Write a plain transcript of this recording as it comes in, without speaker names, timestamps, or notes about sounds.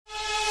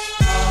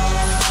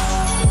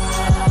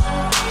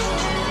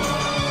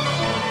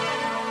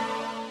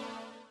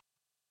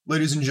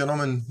Ladies and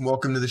gentlemen,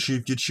 welcome to the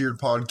Sheep Get Cheered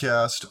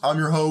podcast. I'm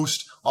your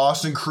host,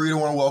 Austin Creed. I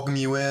want to welcome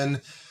you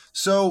in.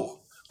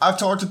 So, I've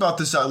talked about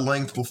this at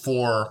length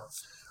before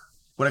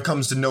when it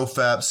comes to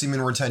NoFap,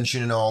 semen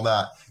retention, and all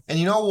that. And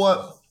you know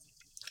what?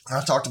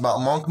 I've talked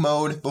about monk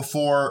mode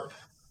before.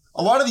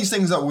 A lot of these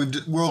things that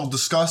we'll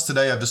discuss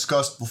today, I've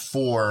discussed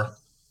before.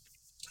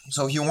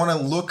 So, if you want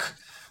to look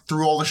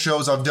through all the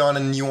shows I've done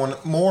and you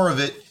want more of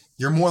it,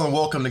 you're more than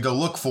welcome to go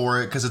look for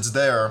it because it's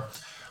there.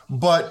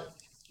 But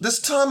this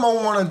time I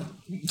want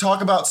to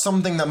talk about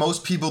something that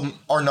most people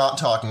are not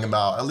talking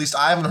about. At least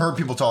I haven't heard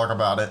people talk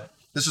about it.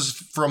 This is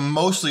from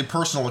mostly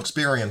personal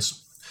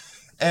experience.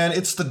 And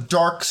it's the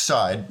dark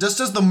side. Just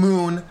as the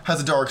moon has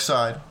a dark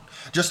side,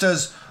 just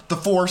as the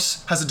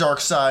Force has a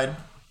dark side,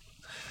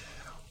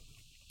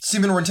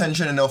 semen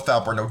retention and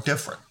NoFap are no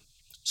different.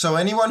 So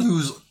anyone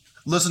who's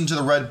listened to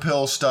the red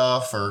pill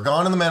stuff or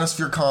gone in the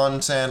manosphere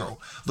content,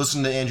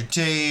 listen to Andrew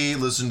Tate,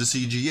 listen to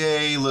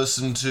CGA,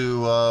 listen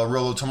to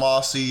Rollo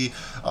Tomasi,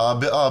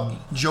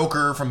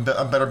 Joker from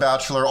Better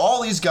Bachelor,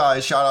 all these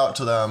guys, shout out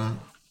to them.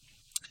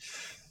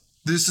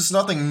 This is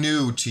nothing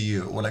new to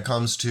you when it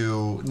comes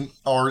to,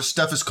 or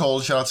Steph is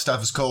Cold, shout out to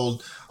Steph is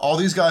Cold. All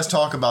these guys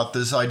talk about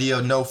this idea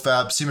of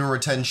NoFap, semen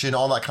retention,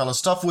 all that kind of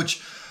stuff,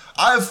 which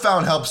I've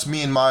found helps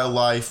me in my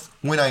life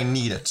when I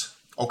need it.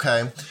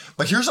 Okay,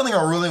 but here's something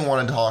I really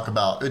wanted to talk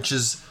about, which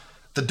is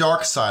the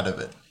dark side of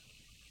it.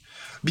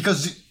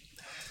 Because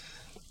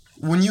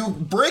when you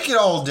break it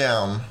all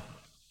down,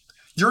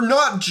 you're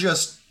not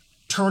just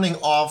turning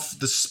off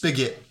the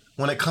spigot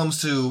when it comes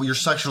to your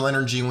sexual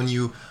energy when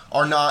you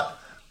are not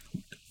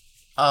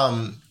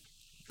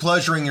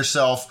pleasuring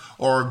yourself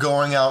or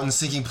going out and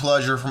seeking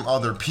pleasure from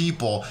other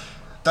people.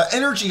 That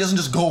energy doesn't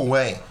just go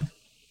away.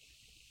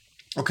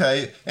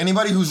 Okay,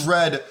 anybody who's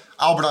read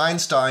Albert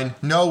Einstein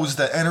knows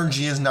that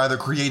energy is neither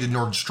created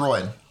nor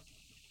destroyed.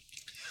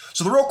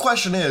 So the real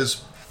question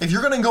is, if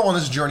you're going to go on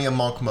this journey of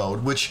monk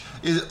mode, which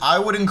is, I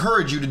would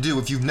encourage you to do,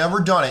 if you've never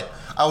done it,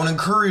 I would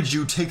encourage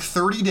you take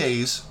 30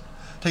 days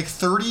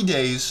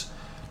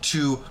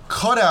to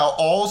cut out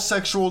all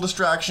sexual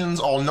distractions,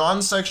 all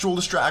non-sexual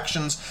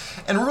distractions,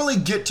 and really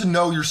get to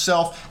know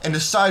yourself and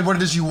decide what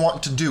it is you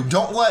want to do.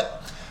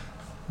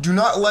 Do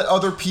not let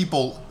other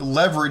people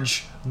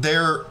leverage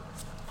their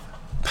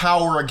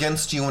power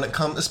against you when it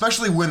comes,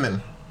 especially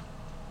women.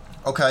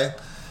 Okay?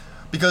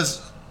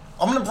 Because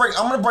I'm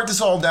gonna break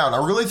this all down.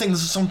 I really think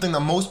this is something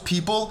that most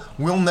people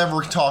will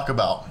never talk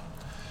about.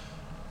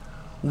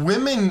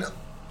 Women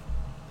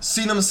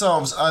see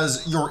themselves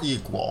as your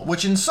equal,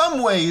 which in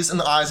some ways, in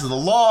the eyes of the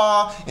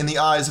law, in the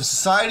eyes of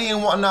society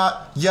and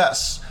whatnot,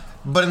 yes.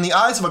 But in the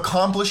eyes of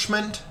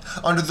accomplishment,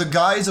 under the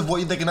guise of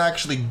what they can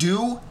actually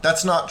do,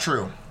 that's not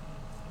true.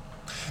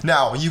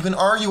 Now, you can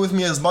argue with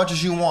me as much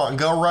as you want.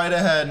 Go right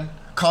ahead.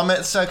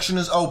 Comment section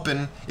is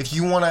open if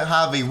you want to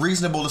have a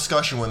reasonable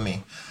discussion with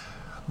me.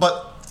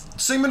 But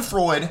Sigmund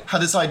Freud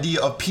had this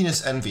idea of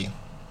penis envy.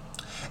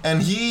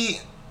 And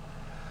he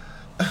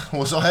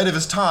was ahead of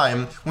his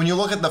time. When you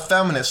look at the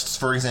feminists,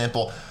 for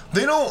example,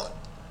 they don't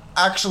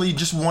actually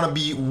just want to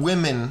be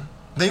women.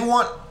 They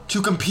want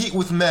to compete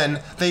with men.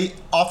 They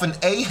often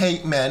A,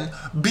 hate men,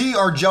 B,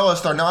 are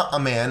jealous they're not a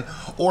man,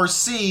 or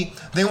C,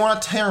 they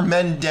want to tear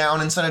men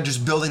down instead of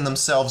just building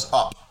themselves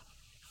up.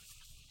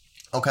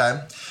 Okay?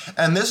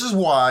 And this is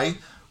why,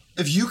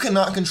 if you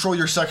cannot control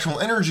your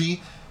sexual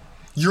energy,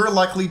 you're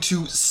likely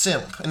to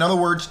simp. In other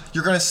words,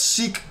 you're going to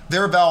seek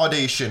their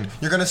validation.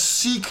 You're going to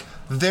seek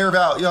their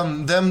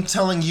them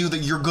telling you that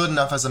you're good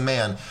enough as a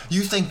man.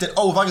 You think that,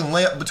 if I can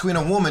lay up between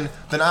a woman,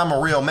 then I'm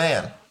a real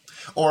man.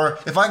 Or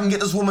if I can get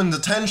this woman's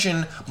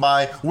attention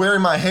by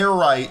wearing my hair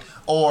right,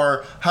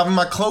 or having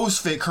my clothes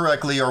fit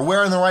correctly, or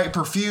wearing the right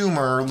perfume,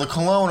 or the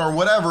cologne, or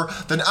whatever,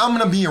 then I'm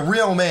gonna be a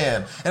real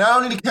man. And I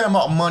don't need to care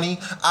about money.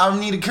 I don't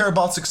need to care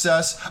about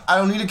success. I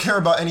don't need to care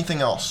about anything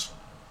else.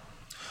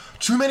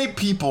 Too many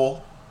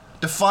people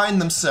define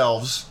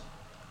themselves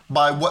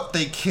by what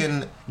they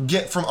can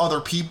get from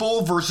other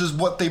people versus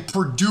what they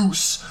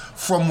produce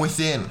from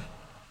within.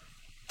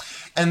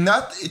 And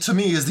that, to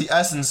me, is the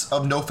essence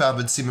of NoFap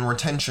and semen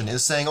retention,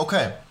 is saying,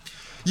 okay,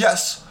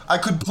 yes, I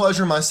could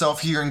pleasure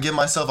myself here and give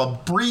myself a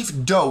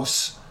brief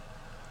dose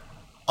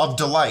of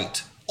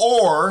delight,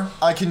 or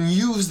I can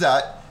use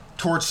that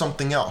towards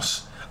something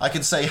else. I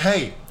can say,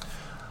 hey,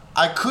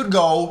 I could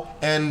go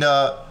and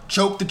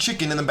choke the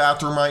chicken in the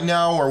bathroom right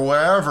now or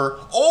wherever,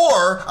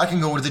 or I can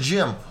go to the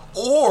gym,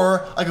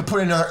 or I could put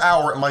in another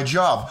hour at my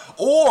job,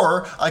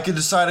 or I could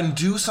decide and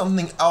do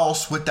something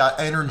else with that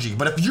energy.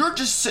 But if you're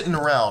just sitting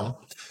around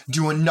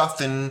doing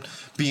nothing,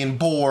 being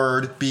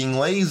bored, being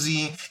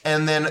lazy,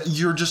 and then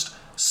you're just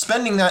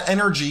spending that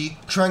energy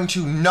trying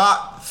to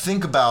not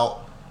think about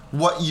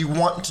what you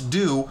want to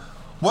do,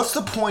 what's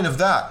the point of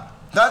that?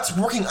 That's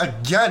working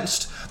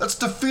against, that's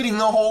defeating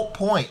the whole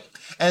point.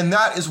 And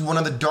that is one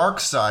of the dark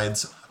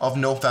sides of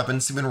NoFap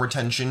and semen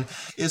retention,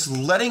 is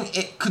letting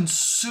it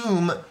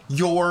consume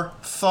your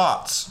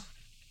thoughts.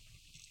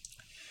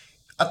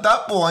 At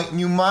that point,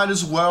 you might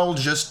as well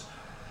just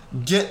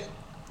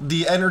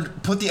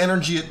put the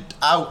energy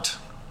out.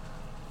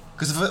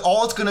 Because if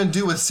all it's going to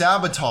do is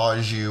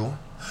sabotage you,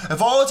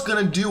 if all it's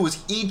going to do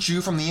is eat you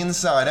from the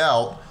inside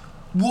out,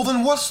 well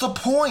then what's the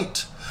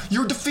point?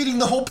 You're defeating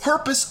the whole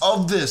purpose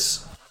of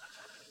this.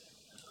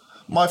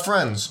 My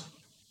friends,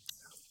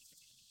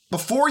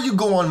 before you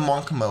go on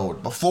monk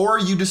mode, before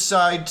you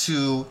decide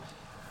to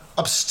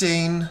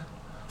abstain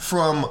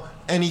from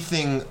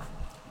anything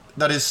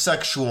that is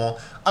sexual,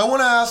 I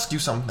want to ask you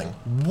something.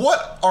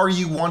 What are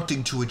you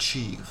wanting to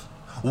achieve?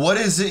 What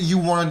is it you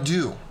want to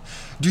do?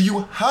 Do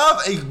you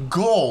have a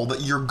goal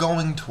that you're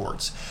going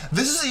towards?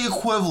 This is the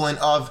equivalent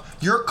of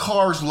your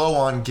car's low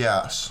on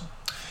gas.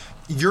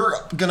 You're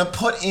gonna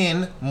put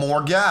in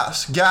more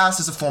gas.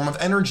 Gas is a form of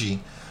energy.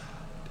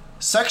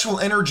 Sexual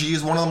energy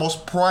is one of the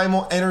most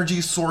primal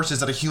energy sources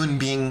that a human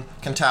being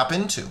can tap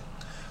into.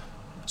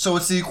 So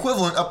it's the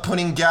equivalent of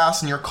putting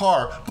gas in your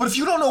car. But if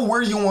you don't know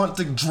where you want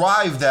to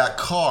drive that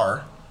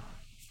car,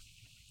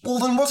 well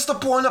then what's the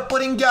point of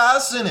putting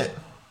gas in it?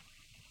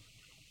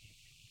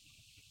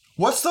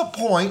 What's the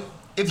point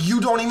if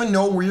you don't even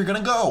know where you're gonna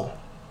go?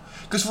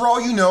 Because for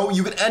all you know,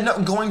 you could end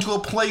up going to a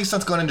place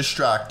that's gonna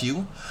distract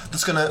you,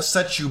 that's gonna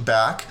set you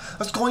back,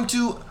 that's going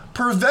to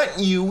prevent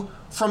you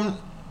from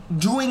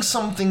doing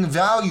something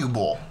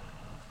valuable.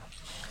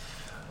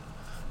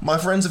 My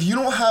friends, if you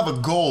don't have a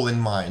goal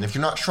in mind, if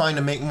you're not trying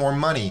to make more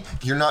money,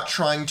 if you're not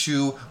trying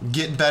to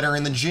get better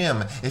in the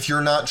gym, if you're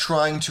not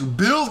trying to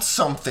build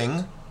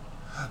something,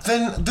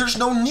 then there's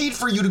no need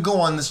for you to go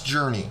on this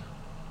journey.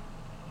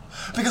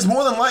 Because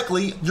more than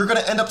likely, you're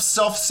going to end up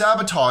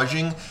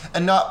self-sabotaging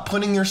and not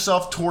putting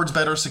yourself towards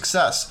better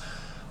success.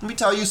 Let me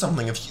tell you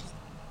something.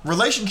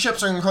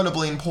 Relationships are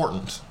incredibly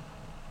important.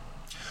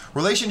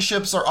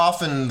 Relationships are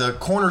often the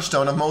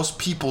cornerstone of most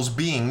people's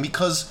being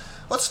because,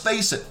 let's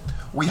face it,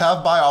 we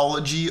have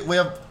biology, we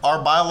have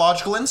our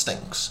biological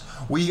instincts.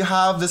 We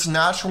have this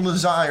natural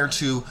desire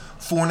to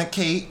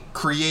fornicate,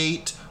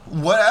 create,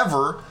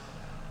 whatever,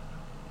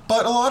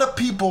 but a lot of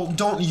people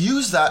don't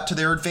use that to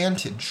their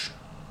advantage.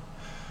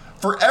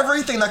 For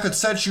everything that could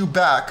set you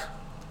back,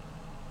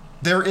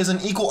 there is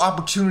an equal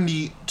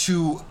opportunity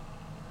to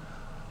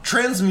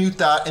transmute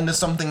that into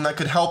something that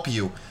could help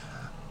you.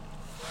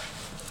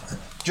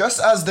 Just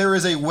as there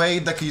is a way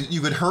that you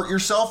could hurt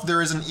yourself,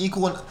 there is an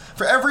equal,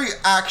 for every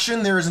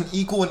action, there is an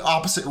equal and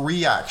opposite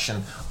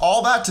reaction.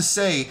 All that to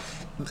say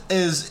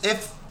is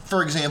if,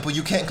 for example,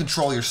 you can't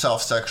control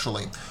yourself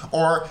sexually,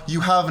 or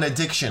you have an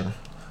addiction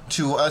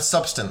to a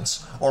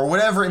substance, or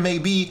whatever it may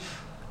be,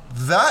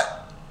 that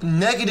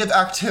negative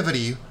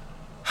activity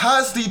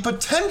has the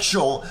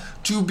potential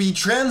to be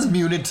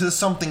transmuted to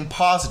something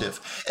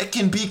positive. It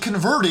can be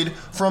converted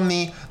from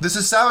the "this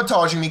is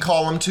sabotaging me"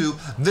 column to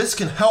 "this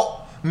can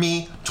help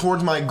me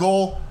towards my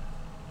goal"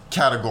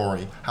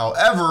 category.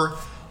 However,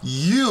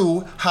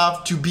 you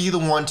have to be the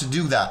one to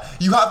do that.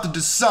 You have to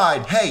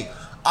decide, hey,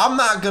 I'm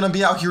not gonna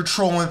be out here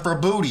trolling for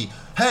booty.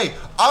 Hey,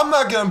 I'm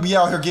not gonna be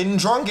out here getting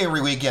drunk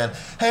every weekend.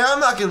 Hey, I'm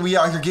not gonna be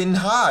out here getting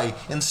high.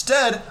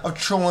 Instead of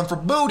trolling for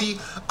booty,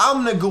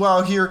 I'm gonna go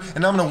out here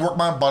and I'm gonna work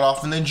my butt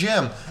off in the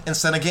gym.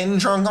 Instead of getting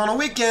drunk on the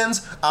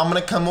weekends, I'm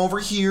gonna come over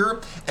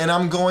here and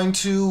I'm going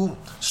to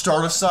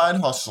start a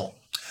side hustle.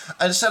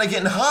 And instead of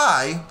getting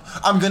high,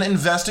 I'm gonna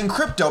invest in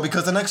crypto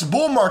because the next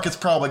bull market's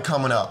probably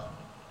coming up.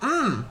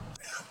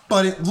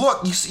 But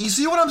look, you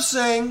see what I'm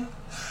saying?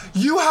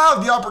 You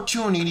have the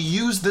opportunity to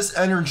use this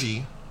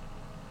energy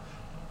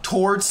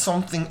towards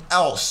something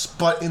else,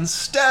 but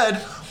instead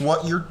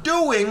what you're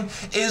doing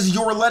is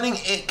you're letting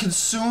it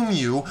consume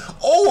you,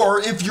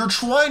 or if you're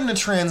trying to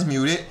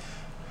transmute it,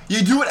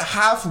 you do it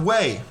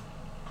halfway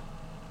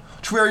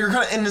to where you're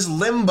kind of in this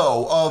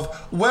limbo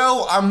of,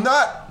 well, I'm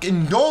not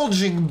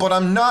indulging, but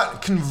I'm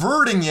not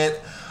converting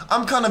it.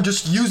 I'm kind of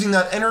just using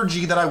that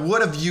energy that I would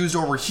have used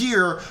over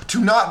here to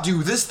not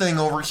do this thing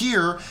over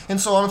here.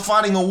 And so I'm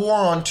fighting a war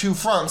on two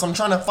fronts. I'm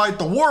trying to fight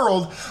the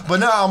world,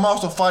 but now I'm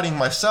also fighting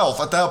myself.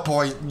 At that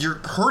point,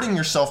 you're hurting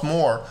yourself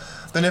more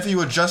than if you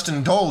had just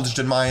indulged,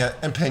 in my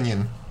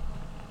opinion.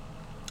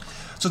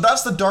 So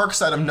that's the dark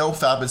side of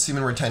NoFap and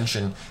semen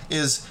retention,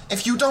 is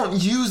if you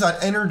don't use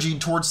that energy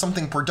towards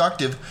something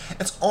productive,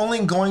 it's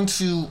only going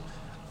to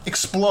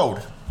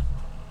explode.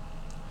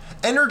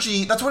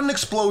 Energy, that's what an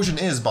explosion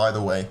is, by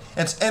the way.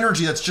 And it's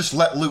energy that's just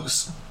let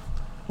loose,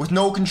 with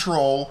no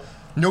control,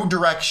 no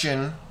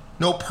direction,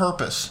 no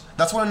purpose.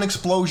 That's what an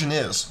explosion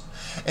is.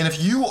 And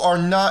if you are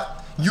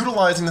not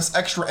utilizing this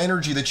extra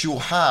energy that you will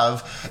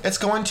have, it's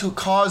going to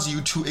cause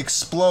you to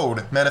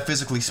explode,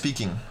 metaphysically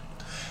speaking.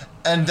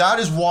 And that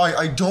is why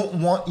I don't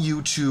want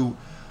you to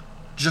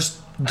just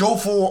go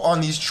full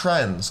on these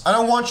trends. I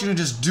don't want you to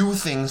just do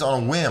things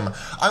on a whim.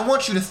 I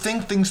want you to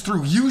think things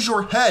through. Use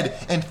your head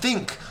and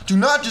think. Do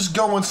not just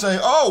go and say,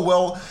 oh,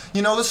 well,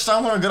 you know, this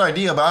sounds like a good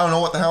idea, but I don't know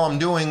what the hell I'm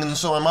doing, and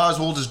so I might as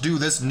well just do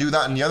this and do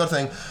that and the other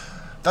thing.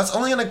 That's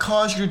only going to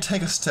cause you to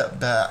take a step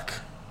back.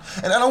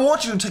 And I don't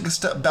want you to take a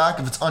step back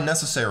if it's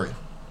unnecessary.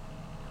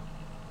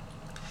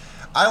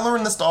 I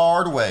learned this the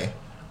hard way.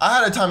 I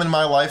had a time in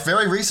my life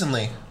very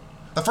recently.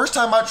 The first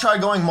time I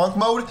tried going monk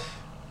mode,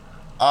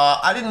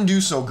 I didn't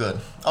do so good.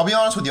 I'll be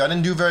honest with you, I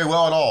didn't do very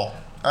well at all.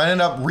 I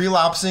ended up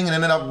relapsing and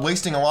ended up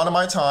wasting a lot of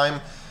my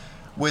time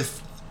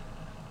with,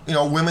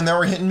 women that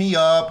were hitting me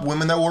up,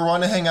 women that were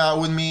wanting to hang out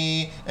with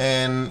me,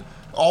 and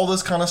all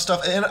this kind of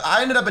stuff. And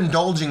I ended up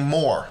indulging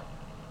more.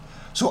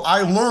 So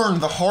I learned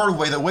the hard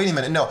way that, wait a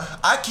minute, no,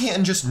 I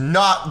can't just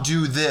not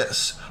do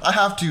this. I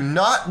have to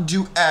not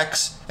do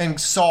X and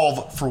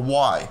solve for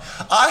Y.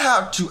 I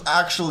have to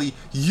actually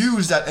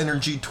use that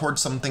energy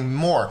towards something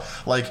more,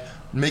 like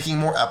making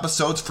more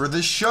episodes for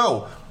this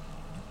show,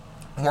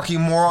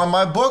 working more on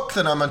my book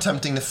that I'm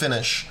attempting to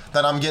finish,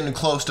 that I'm getting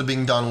close to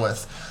being done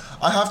with.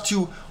 I have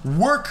to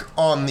work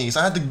on these.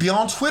 I have to be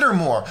on Twitter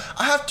more.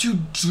 I have to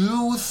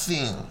do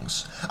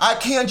things. I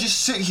can't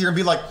just sit here and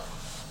be like,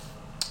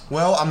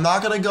 well, I'm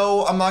not gonna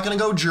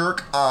go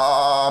jerk.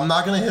 I'm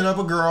not gonna hit up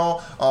a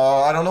girl.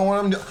 I don't know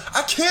what I'm doing.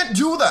 I can't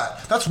do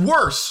that. That's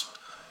worse.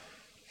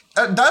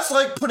 That's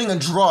like putting a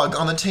drug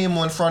on the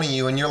table in front of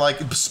you and you're like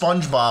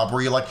SpongeBob,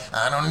 where you're like,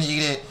 I don't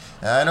need it.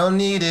 I don't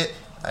need it.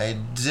 I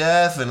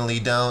definitely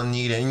don't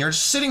need it. And you're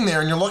sitting there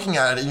and you're looking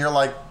at it and you're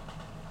like,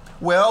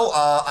 well,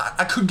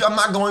 I'm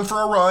not going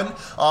for a run.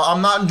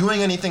 I'm not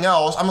doing anything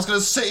else. I'm just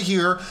gonna sit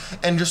here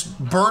and just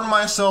burn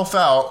myself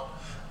out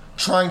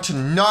trying to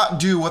not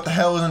do what the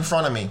hell is in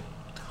front of me.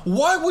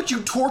 Why would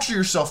you torture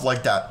yourself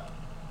like that?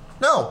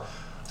 No.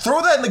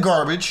 Throw that in the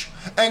garbage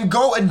and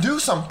go and do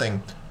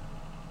something.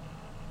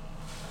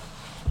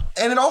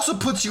 And it also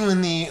puts you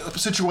in the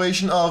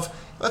situation of,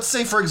 let's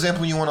say, for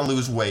example, you want to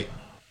lose weight.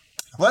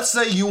 Let's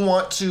say you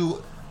want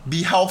to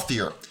be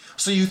healthier.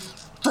 So you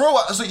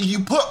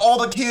put all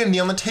the candy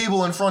on the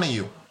table in front of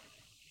you.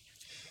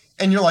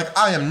 And you're like,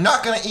 I am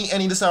not going to eat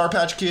any of the Sour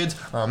Patch Kids.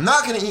 I'm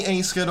not going to eat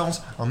any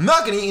Skittles. I'm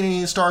not going to eat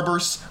any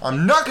Starbursts.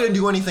 I'm not going to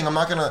do anything. I'm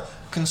not going to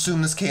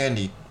consume this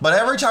candy. But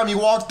every time you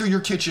walk through your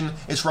kitchen,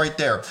 it's right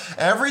there.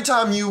 Every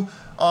time you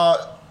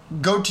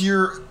go to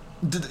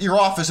your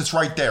office, it's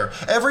right there.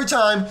 Every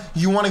time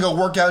you want to go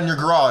work out in your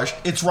garage,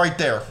 it's right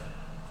there.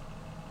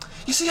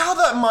 You see how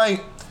that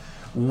might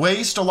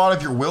waste a lot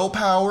of your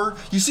willpower?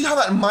 You see how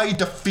that might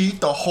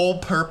defeat the whole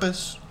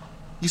purpose?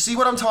 You see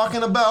what I'm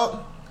talking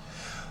about?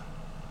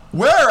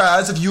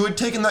 Whereas if you had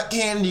taken that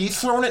candy,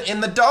 thrown it in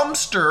the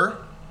dumpster,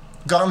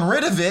 gotten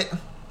rid of it,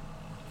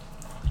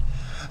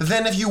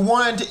 then if you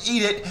wanted to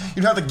eat it,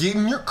 you'd have to get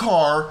in your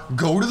car,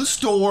 go to the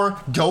store,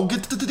 go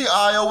get to the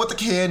aisle with the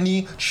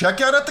candy,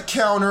 check out at the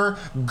counter,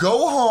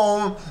 go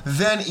home,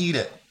 then eat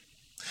it.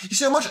 You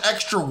see how much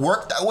extra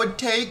work that would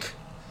take?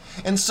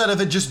 Instead of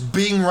it just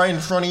being right in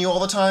front of you all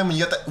the time and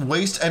you have to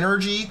waste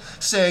energy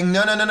saying,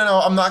 no,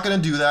 I'm not going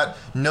to do that.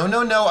 No,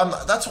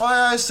 that's why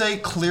I say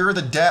clear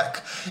the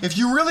deck. If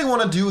you really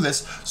want to do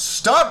this,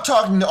 stop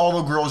talking to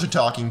all the girls you're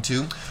talking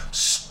to.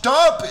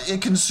 Stop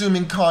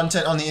consuming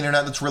content on the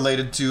internet that's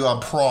related to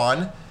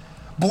prawn.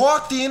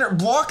 Block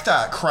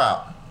that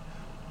crap.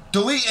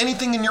 Delete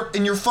anything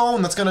in your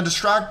phone that's going to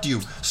distract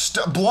you.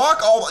 Don't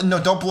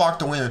block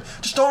the women.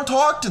 Just don't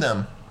talk to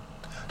them.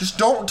 Just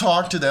don't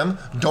talk to them.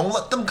 Don't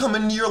let them come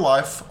into your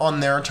life on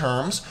their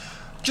terms.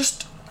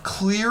 Just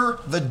clear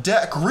the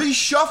deck.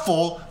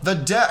 Reshuffle the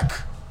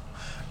deck.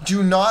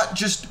 Do not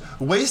just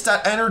waste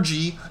that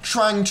energy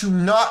trying to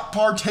not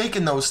partake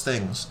in those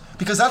things,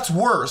 because that's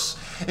worse.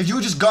 If you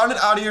had just gotten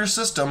it out of your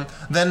system,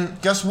 then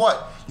guess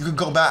what? You could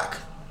go back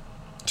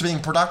to being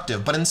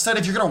productive. But instead,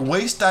 if you're going to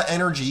waste that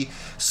energy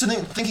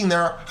thinking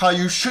there how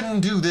you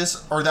shouldn't do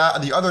this or that or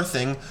the other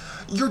thing,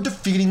 you're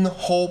defeating the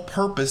whole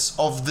purpose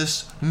of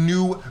this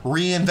new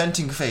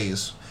reinventing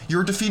phase.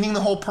 You're defeating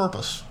the whole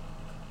purpose.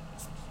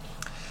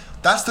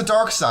 That's the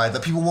dark side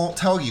that people won't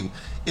tell you,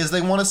 is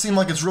they want to seem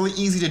like it's really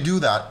easy to do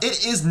that.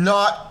 It is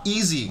not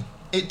easy.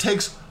 It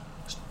takes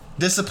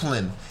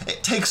discipline.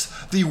 It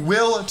takes the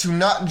will to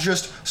not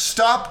just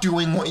stop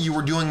doing what you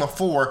were doing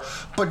before,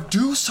 but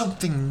do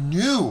something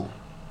new.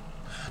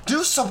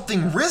 Do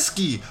something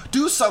risky.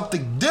 Do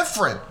something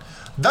different.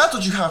 That's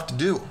what you have to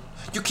do.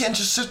 You can't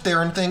just sit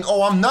there and think,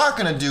 oh, I'm not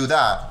going to do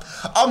that.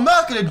 I'm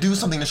not going to do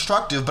something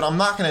destructive, but I'm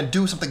not going to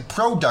do something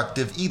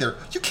productive either.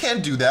 You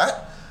can't do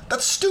that.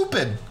 That's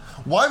stupid.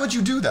 Why would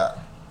you do that?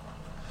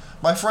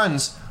 My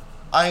friends,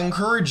 I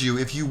encourage you,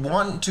 if you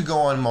want to go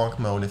on monk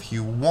mode, if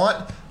you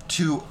want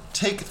to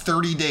take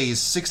 30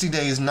 days, 60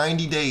 days,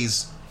 90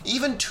 days,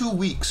 even 2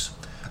 weeks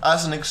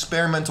as an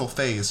experimental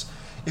phase,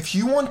 if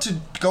you want to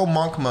go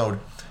monk mode,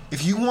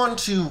 if you want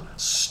to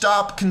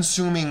stop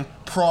consuming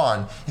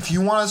prawn, if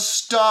you want to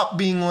stop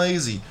being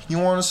lazy, you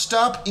want to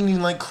stop eating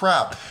like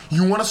crap,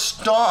 you want to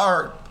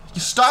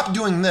stop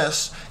doing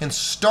this and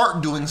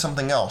start doing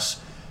something else,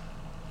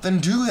 then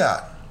do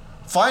that.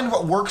 Find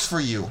what works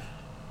for you.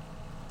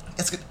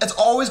 It's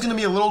always going to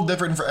be a little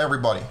different for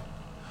everybody.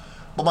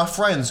 But my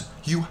friends,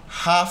 you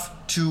have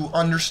to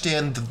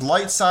understand the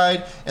light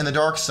side and the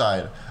dark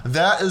side.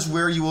 That is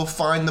where you will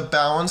find the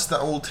balance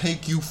that will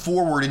take you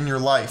forward in your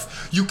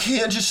life. You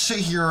can't just sit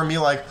here and be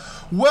like,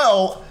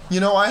 well,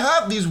 I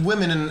have these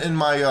women in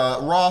my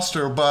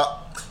roster, but,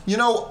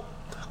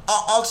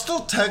 I'll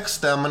still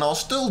text them and I'll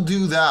still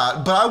do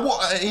that, but I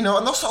will, and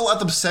I'll still let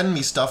them send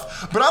me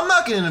stuff, but I'm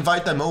not going to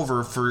invite them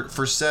over for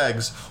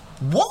segs.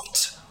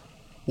 What?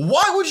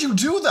 Why would you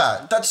do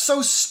that? That's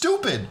so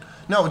stupid.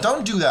 No,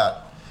 don't do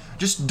that.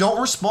 Just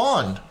don't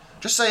respond.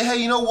 Just say, hey,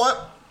 you know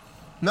what?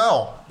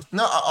 No,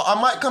 I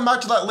might come back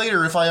to that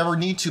later if I ever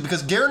need to,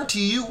 because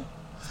guarantee you,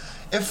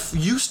 if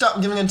you stop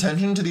giving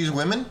attention to these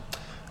women,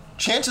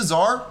 chances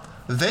are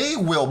they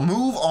will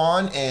move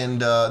on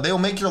and they will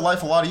make your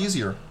life a lot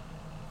easier.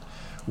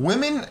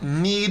 Women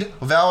need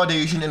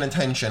validation and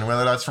attention,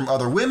 whether that's from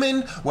other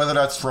women, whether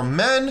that's from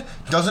men,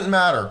 doesn't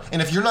matter.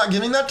 And if you're not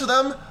giving that to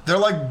them, they're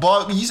like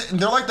bugs.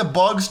 They're like the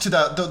bugs to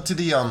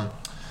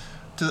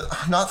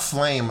not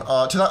flame,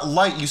 to that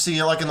light you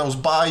see like in those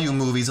bayou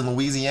movies in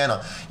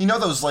Louisiana. You know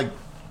those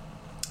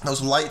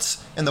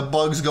lights and the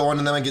bugs go on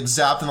and then they get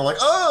zapped and they're like,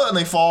 oh, and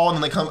they fall and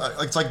then they come.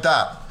 It's like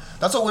that.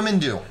 That's what women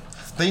do.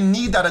 They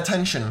need that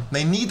attention.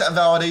 They need that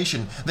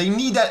validation. They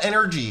need that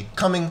energy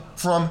coming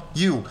from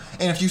you.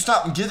 And if you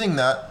stop giving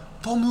that,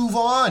 they'll move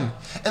on.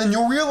 And then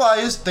you'll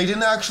realize they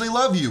didn't actually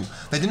love you.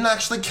 They didn't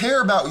actually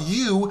care about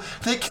you.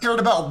 They cared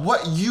about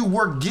what you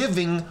were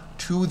giving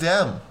to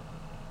them.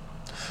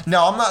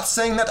 Now, I'm not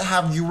saying that to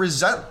have you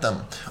resent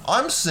them.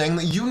 I'm saying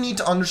that you need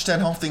to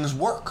understand how things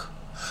work,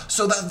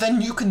 so that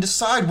then you can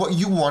decide what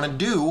you want to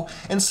do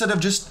instead of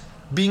just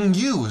being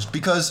used.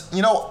 Because,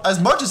 you know, as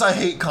much as I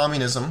hate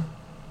communism,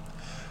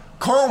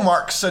 Karl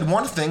Marx said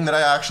one thing that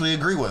I actually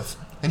agree with.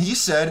 And he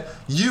said,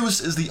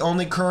 use is the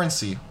only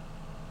currency.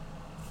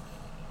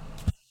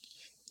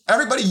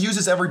 Everybody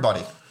uses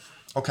everybody,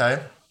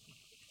 okay?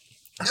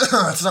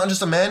 It's not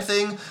just a man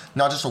thing,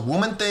 not just a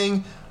woman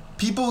thing.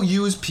 People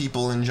use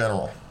people in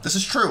general. This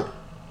is true.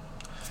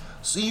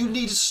 So you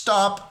need to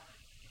stop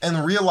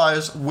and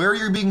realize where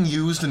you're being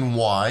used and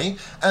why,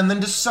 and then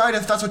decide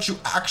if that's what you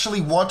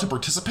actually want to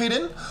participate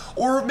in,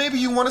 or maybe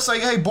you want to say,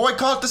 hey,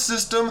 boycott the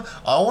system,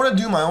 I want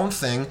to do my own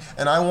thing,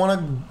 and I want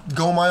to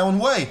go my own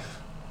way.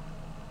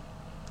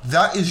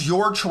 That is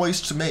your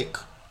choice to make.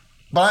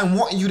 But I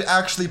want you to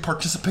actually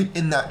participate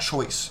in that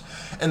choice.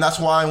 And that's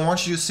why I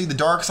want you to see the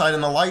dark side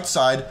and the light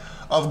side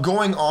of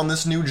going on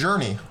this new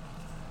journey.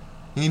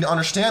 You need to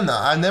understand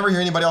that. I never hear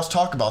anybody else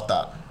talk about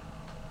that.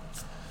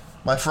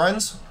 My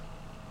friends,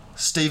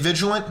 stay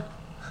vigilant,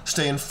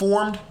 stay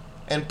informed,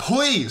 and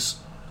please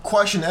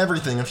question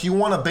everything. If you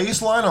want a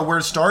baseline on where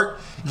to start,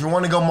 if you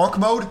want to go monk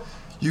mode,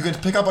 you can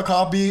pick up a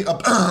copy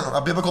of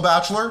A Biblical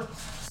Bachelor.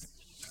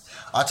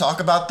 I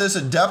talk about this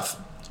in depth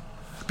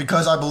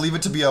because I believe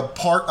it to be a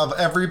part of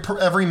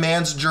every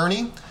man's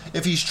journey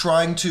if he's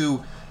trying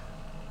to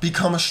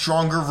become a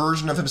stronger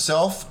version of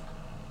himself.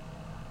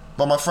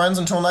 But my friends,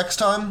 until next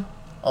time,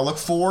 I look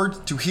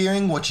forward to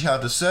hearing what you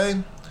have to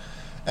say.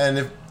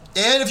 And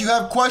if you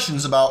have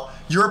questions about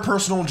your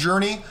personal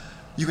journey,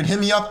 you can hit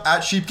me up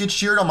at Sheep Get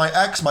Sheared on my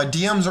X. My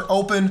DMs are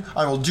open.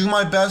 I will do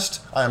my best.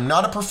 I am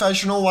not a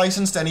professional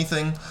licensed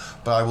anything,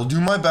 but I will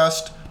do my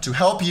best to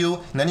help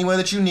you in any way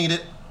that you need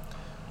it.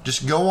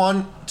 Just go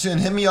on and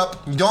hit me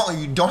up. You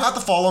don't have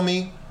to follow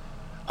me.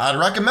 I'd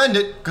recommend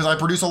it because I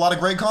produce a lot of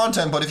great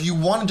content, but if you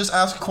want to just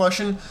ask a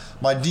question,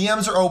 my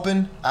DMs are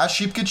open at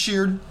Sheep Get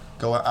Sheared.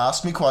 Go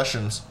ask me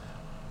questions.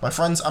 My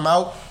friends, I'm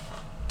out.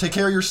 Take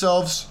care of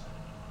yourselves.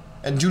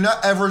 And do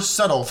not ever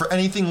settle for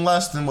anything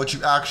less than what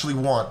you actually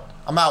want.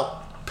 I'm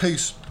out.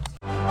 Peace.